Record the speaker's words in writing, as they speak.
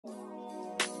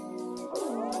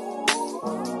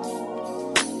Hello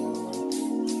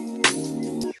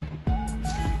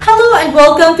and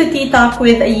welcome to Tea Talk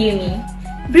with Ayumi,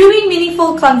 brewing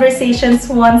meaningful conversations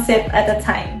one sip at a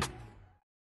time.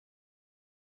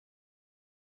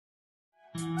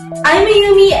 I'm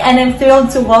Ayumi and I'm thrilled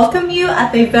to welcome you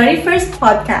at my very first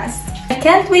podcast. I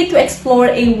can't wait to explore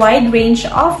a wide range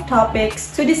of topics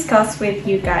to discuss with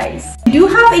you guys. We do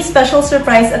have a special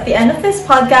surprise at the end of this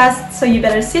podcast, so you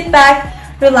better sit back,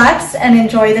 relax, and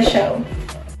enjoy the show.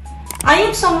 I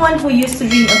am someone who used to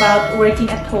dream about working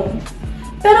at home,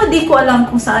 pero di ko alam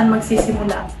kung saan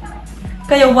magsisimula.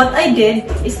 Kaya what I did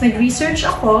is nag-research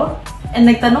ako and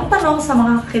nagtanong-tanong sa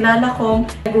mga kakilala kong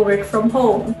nag-work from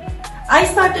home. I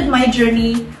started my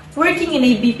journey working in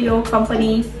a BPO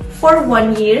company for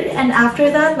 1 year, and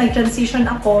after that, nag-transition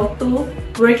ako to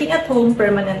working at home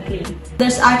permanently.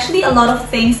 There's actually a lot of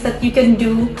things that you can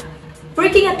do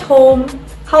working at home.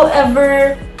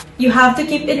 However, you have to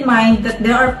keep in mind that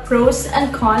there are pros and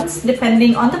cons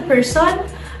depending on the person,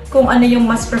 kung ano yung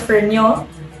mas prefer nyo,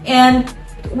 and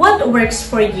what works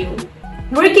for you.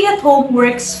 Working at home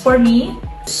works for me,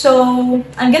 so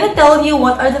I'm gonna tell you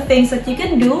what are the things that you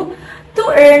can do to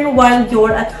earn while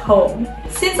you're at home.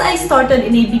 Since I started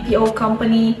in a BPO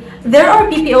company, there are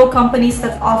BPO companies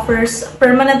that offers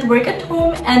permanent work at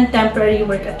home and temporary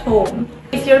work at home.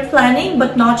 If you're planning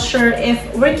but not sure if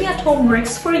working at home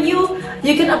works for you,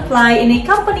 you can apply in a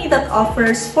company that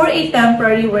offers for a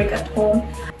temporary work at home.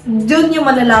 Doon nyo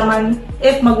malalaman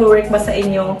if mag-work ba sa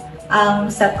inyo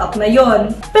ang setup na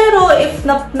yon. Pero if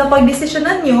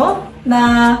napag-desisyonan nyo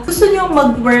na gusto nyo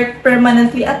mag-work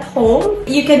permanently at home,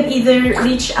 you can either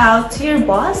reach out to your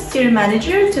boss, to your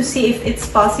manager, to see if it's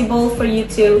possible for you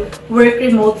to work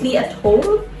remotely at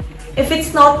home. If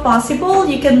it's not possible,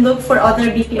 you can look for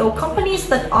other BPO companies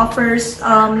that offers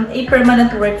a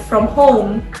permanent work from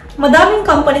home. Madaming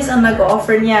companies ang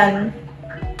nag-offer niyan.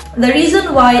 The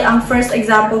reason why ang first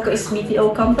example ko is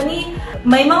BPO company,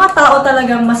 may mga tao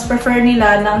talagang mas prefer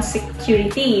nila ng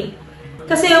security.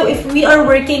 Kasi if we are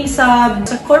working sa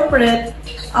corporate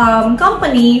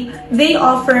company, they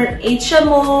offer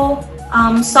HMO,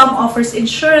 some offers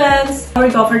insurance,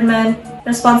 or government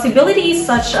responsibilities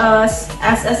such as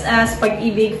SSS,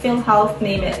 Pag-ibig, PhilHealth,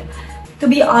 name it. To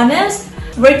be honest,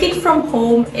 working from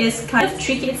home is kind of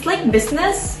tricky. It's like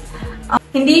business.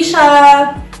 Hindi siya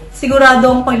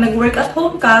siguradong pag nag-work at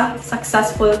home ka,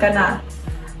 successful ka na.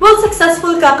 Well,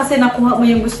 successful ka kasi nakuha mo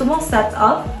yung gusto mong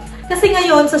setup. Kasi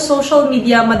ngayon, sa social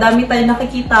media, madami tayong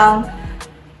nakikitang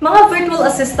mga virtual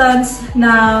assistants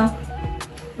na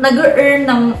nag-earn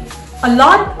ng a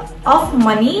lot of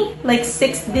money, like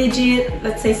 6-digit,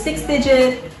 let's say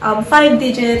 6-digit, 5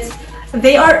 digits.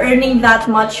 They are earning that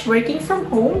much working from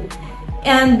home.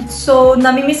 And so,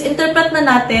 nami-misinterpret na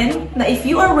natin na if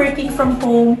you are working from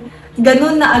home,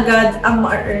 ganun na agad ang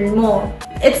ma-earn mo.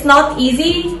 It's not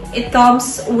easy. It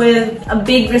comes with a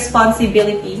big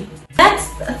responsibility. Next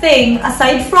thing,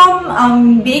 aside from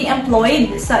being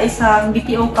employed sa isang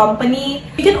BPO company,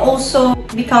 you can also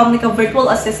become like a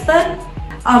virtual assistant.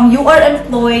 You are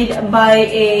employed by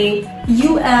a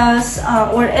US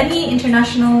or any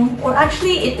international, or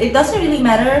actually it doesn't really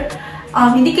matter.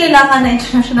 Hindi kailangan na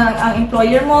international ang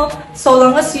employer mo, so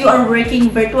long as you are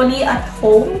working virtually at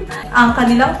home. Ang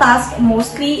kanilang task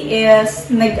mostly is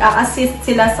nag-a-assist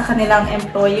sila sa kanilang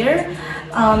employer.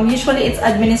 Usually it's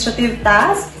administrative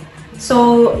task.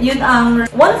 So yun ang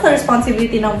one of the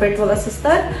responsibility ng virtual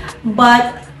assistant.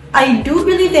 But I do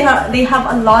believe they have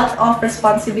a lot of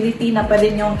responsibility na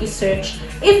pwede nyong i-search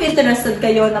if interested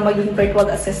kayo na maging virtual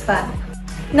assistant.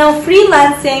 Now,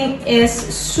 freelancing is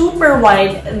super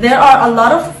wide. There are a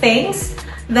lot of things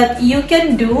that you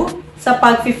can do sa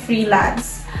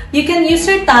pag-freelance. You can use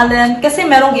your talent kasi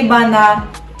merong iba na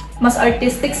mas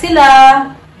artistic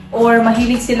sila or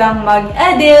mahilig silang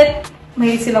mag-edit,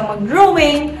 mahilig silang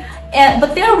mag-drawing,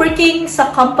 but they are working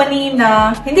sa company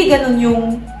na hindi ganun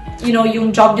yung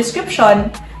job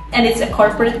description, and it's a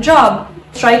corporate job.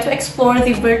 Try to explore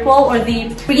the virtual or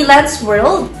the freelance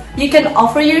world. You can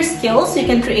offer your skills, you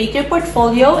can create your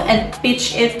portfolio and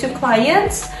pitch it to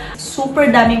clients.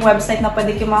 Super daming website na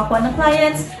pwede kayo makakuha ng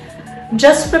clients.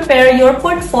 Just prepare your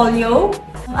portfolio.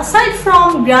 Aside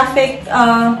from graphic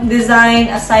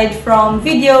design, aside from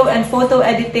video and photo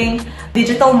editing,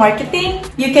 digital marketing,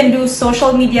 you can do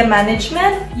social media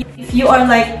management. If you are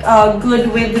like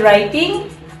good with writing,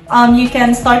 you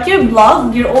can start your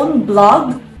blog, your own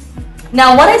blog.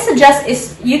 Now, what I suggest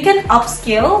is you can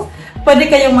upskill.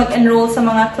 Pwede kayong mag-enroll sa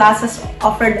mga classes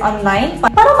offered online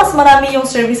para mas marami yung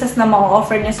services na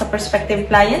ma-offer nyo sa prospective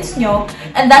clients nyo.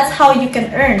 And that's how you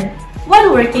can earn while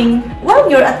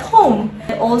you're at home.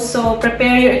 Also,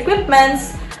 prepare your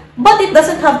equipments. But it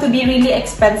doesn't have to be really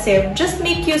expensive. Just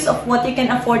make use of what you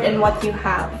can afford and what you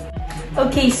have.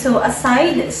 Okay, so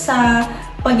aside sa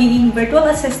pagiging virtual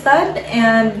assistant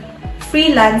and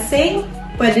freelancing,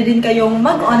 pwede din kayong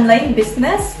mag-online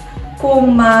business.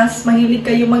 Kung mas mahilig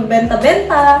kayo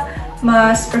magbenta-benta,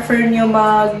 mas prefer nyo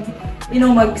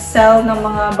mag-sell ng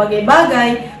mga bagay-bagay,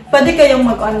 pwede kayong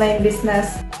mag-online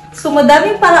business. So,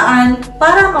 madaming paraan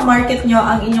para ma-market nyo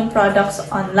ang inyong products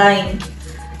online.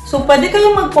 So, pwede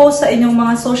kayong mag-post sa inyong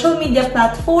mga social media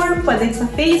platform, pwede sa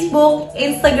Facebook,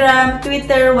 Instagram,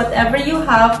 Twitter, whatever you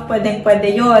have,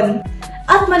 pwede yon.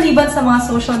 At maliban sa mga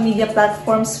social media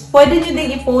platforms, pwede nyo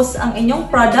din i-post ang inyong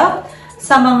product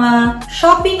sa mga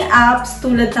shopping apps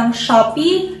tulad ng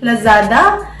Shopee,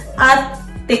 Lazada, at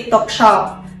TikTok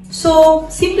Shop. So,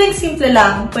 simpleng-simple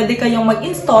lang. Pwede kayong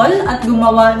mag-install at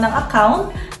gumawa ng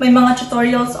account. May mga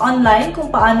tutorials online kung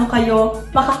paano kayo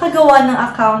makakagawa ng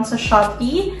account sa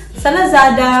Shopee, sa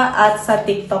Lazada, at sa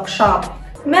TikTok Shop.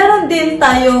 Meron din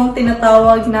tayong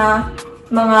tinatawag na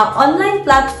mga online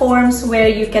platforms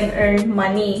where you can earn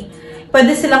money.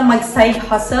 Pwede silang mag-side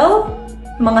hustle,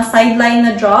 mga sideline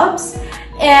na jobs,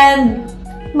 and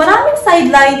maraming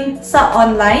sideline sa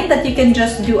online that you can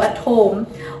just do at home.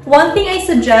 One thing I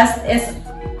suggest is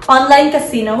online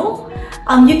casino.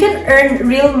 You can earn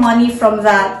real money from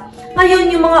that.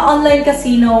 Ngayon, yung mga online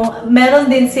casino, meron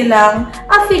din silang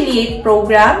affiliate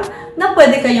program na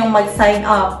pwede kayong mag-sign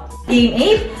up.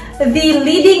 Ka-gameape, the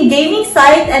leading gaming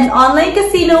site and online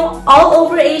casino all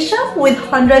over Asia with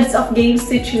hundreds of games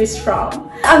to choose from.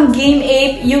 Ang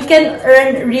Ka-gameape, you can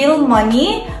earn real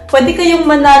money. Pwede kayong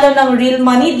manalo ng real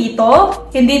money dito.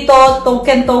 Hindi to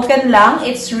token lang,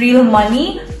 it's real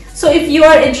money. So if you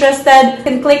are interested, you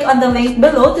can click on the link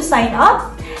below to sign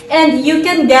up and you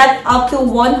can get up to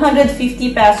 150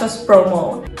 pesos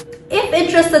promo. If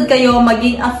interested kayo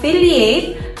maging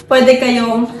affiliate, pwede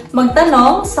kayong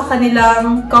magtanong sa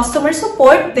kanilang customer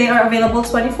support. They are available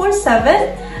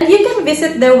 24/7. And you can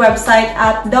visit their website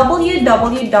at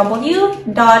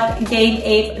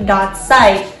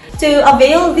www.gameape.site. To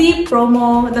avail the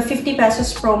promo, the 50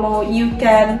 pesos promo, you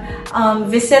can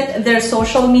visit their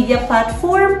social media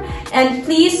platform, and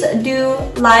please do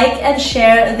like and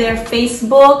share their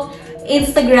Facebook,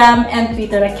 Instagram, and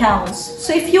Twitter accounts.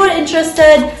 So if you are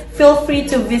interested, feel free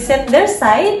to visit their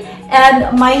site,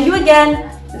 and mind you again,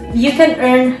 you can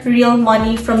earn real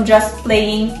money from just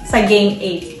playing sa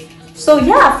Ka-gameape. So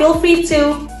yeah, feel free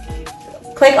to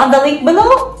click on the link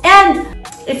below, and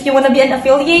if you want to be an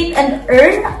affiliate and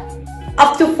earn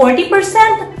up to 40%,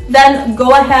 then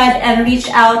go ahead and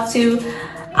reach out to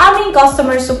aming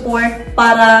customer support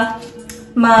para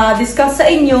ma-discuss sa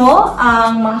inyo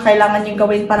ang mga kailangan nyo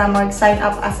gawin para mag-sign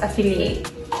up as affiliate.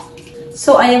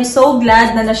 So, I am so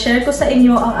glad na na-share ko sa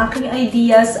inyo ang aking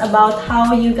ideas about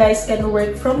how you guys can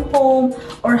work from home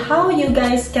or how you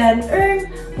guys can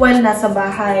earn while nasa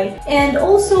bahay. And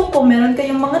also, kung meron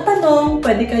kayong mga tanong,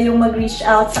 pwede kayong mag-reach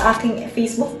out sa aking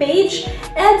Facebook page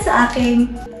and sa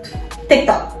aking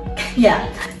TikTok. Yeah,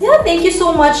 thank you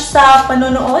so much sa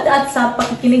panonood at sa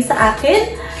pakikinig sa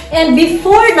akin. And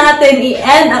before natin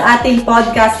i-end ang ating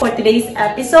podcast for today's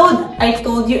episode, I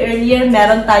told you earlier,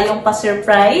 meron tayong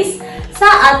pa-surprise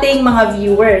sa ating mga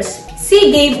viewers.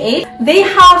 Si Ka-gameape, they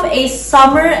have a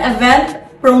summer event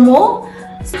promo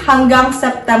hanggang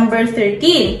September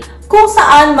 13, kung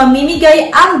saan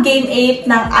mamimigay ang Ka-gameape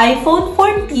ng iPhone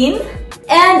 14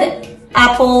 and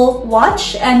Apple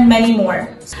Watch and many more.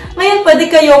 Ngayon,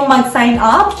 pwede kayong mag-sign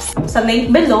up sa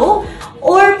link below,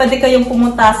 or pwede kayong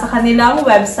pumunta sa kanilang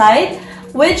website,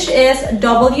 which is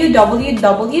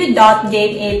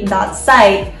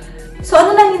www.gameape.site. So,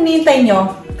 ano lang hinihintay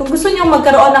nyo? Kung gusto nyo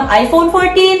magkaroon ng iPhone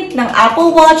 14, ng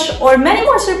Apple Watch, or many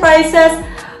more surprises,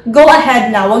 go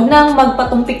ahead na. Huwag nang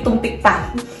magpatumpik-tumpik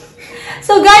pa.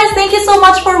 So, guys, thank you so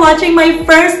much for watching my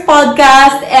first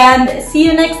podcast, and see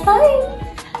you next time.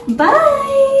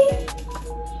 Bye!